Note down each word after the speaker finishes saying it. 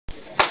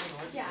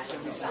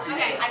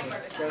Okay, I can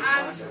work with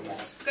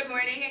that. Good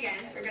morning again,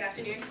 or good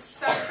afternoon.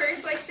 So I'd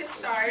first like to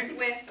start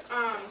with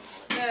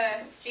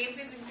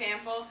James's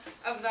example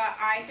of the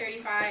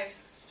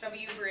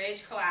I-35W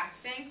bridge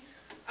collapsing.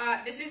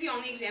 This is the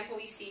only example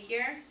we see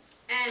here,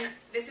 and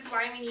this is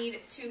why we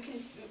need to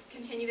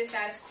continue the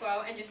status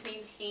quo and just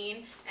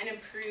maintain and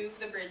improve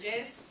the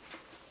bridges.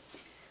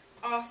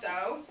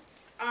 Also,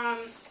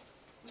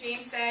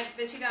 James said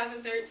the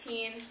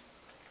 2013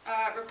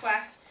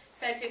 request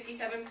said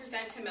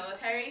 57% to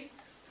military.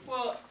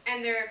 Well,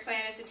 and their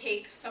plan is to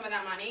take some of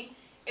that money.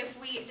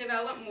 If we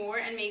develop more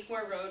and make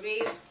more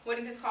roadways,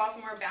 wouldn't this call for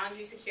more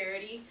boundary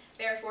security,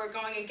 therefore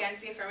going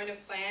against the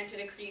affirmative plan to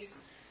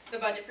decrease the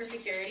budget for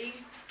security?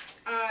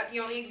 The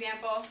only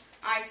example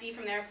I see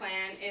from their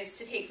plan is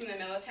to take from the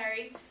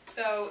military.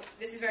 So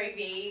this is very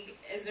vague.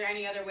 Is there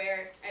any other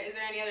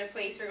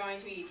place we're going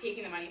to be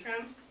taking the money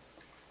from?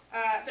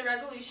 The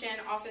resolution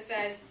also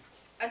says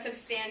a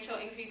substantial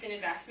increase in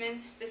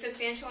investment. The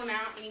substantial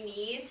amount we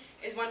need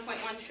is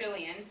 $1.1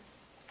 trillion,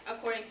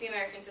 according to the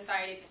American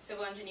Society of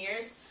Civil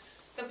Engineers.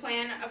 The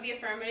plan of the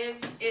affirmatives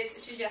is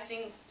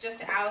suggesting just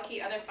to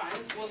allocate other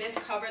funds. Will this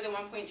cover the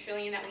 $1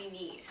 trillion that we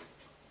need?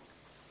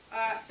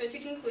 So to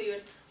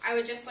conclude, I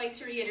would just like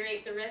to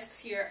reiterate the risks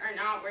here are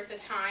not worth the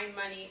time,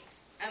 money,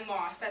 and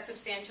loss that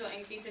substantial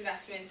increased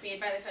investments made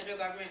by the federal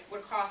government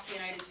would cost the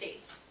United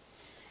States.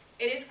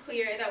 It is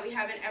clear that we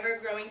have an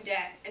ever-growing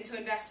debt, and to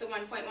invest the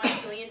 $1.1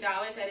 trillion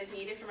that is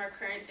needed from our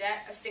current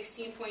debt of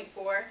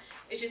 $16.4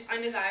 is just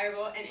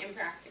undesirable and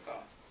impractical.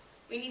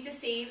 We need to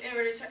save in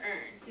order to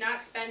earn,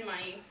 not spend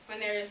money when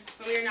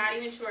we are not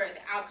even sure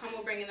the outcome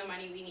will bring in the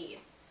money we need.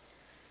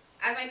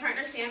 As my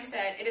partner Sam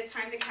said, it is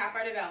time to cap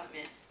our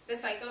development. The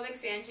cycle of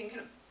expansion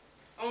can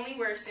only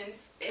worsen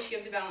the issue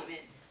of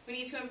development. We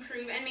need to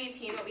improve and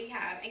maintain what we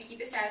have and keep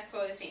the status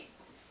quo the same.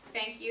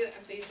 Thank you,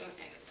 and please vote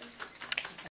negative.